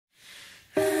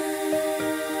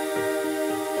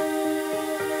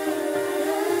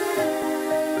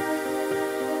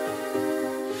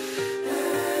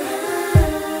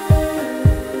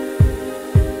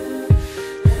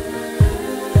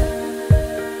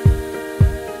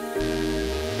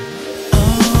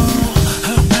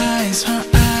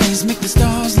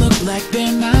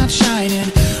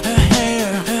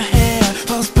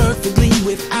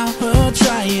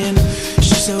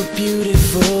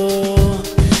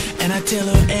tell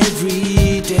her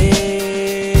every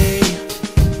day.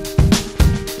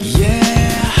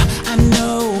 Yeah, I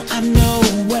know,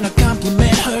 when I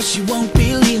compliment her she won't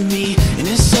believe me. And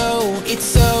it's so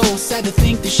sad to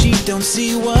think that she don't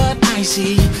see what I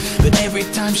see. But every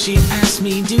time she asks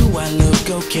me, do I look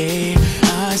okay,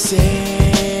 I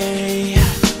say,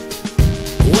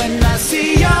 when I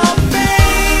see your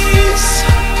face,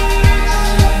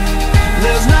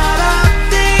 there's not a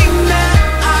thing that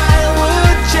I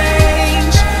would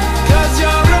change. 'Cause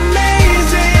you're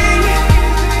amazing,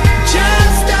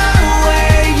 just the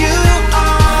way you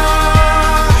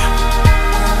are.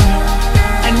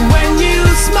 And when you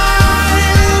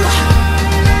smile,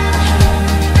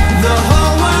 the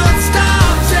whole world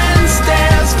stops and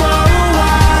stares for a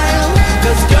while.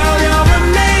 'Cause girl, you're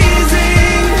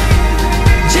amazing,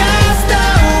 just the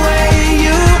way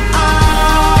you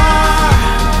are.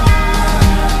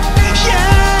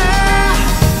 Yeah.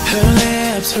 Her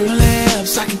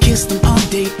lips, I could kiss them all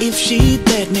day if she'd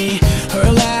let me. Her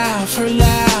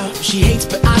laugh, she hates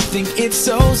but I think it's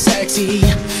so sexy.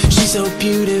 She's so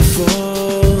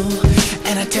beautiful,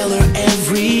 and I tell her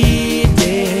every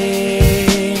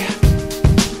day.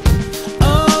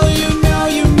 Oh,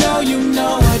 you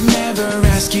know I'd never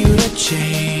ask you to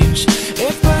change.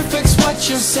 If perfect's what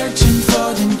you're searching for,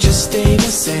 then just stay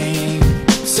the same.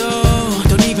 So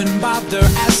don't even bother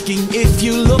asking if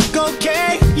you look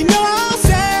okay. You know I'll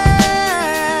say,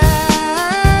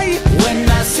 when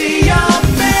I see your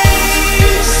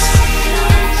face,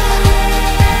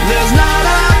 there's not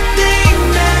a thing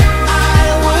that I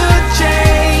would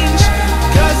change.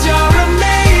 'Cause you're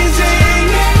amazing,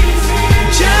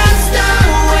 just the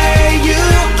way you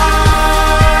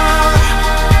are.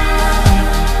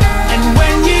 And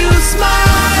when you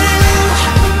smile,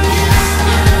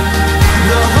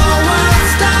 the whole world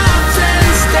stops and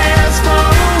stares for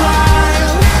a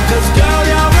while. 'Cause girl,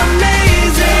 you're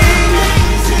amazing,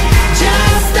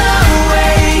 just the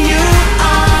way you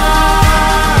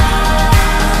are.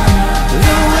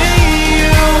 The way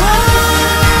you are,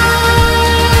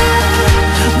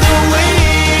 the way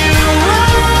you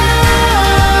are.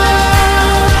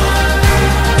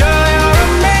 Girl, you're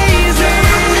amazing,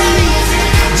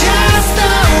 just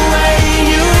the way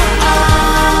you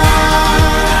are.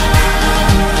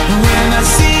 When I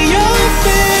see your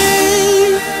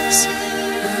face,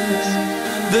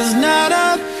 there's not a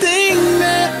thing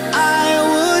that I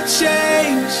would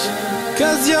change.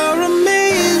 'Cause you're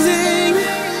amazing,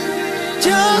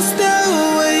 just the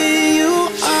way you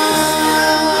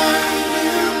are.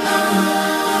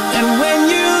 And when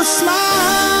you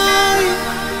smile,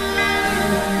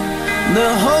 the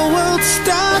whole world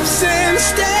stops and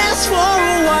stares for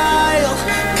a while.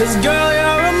 'Cause girl,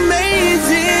 you're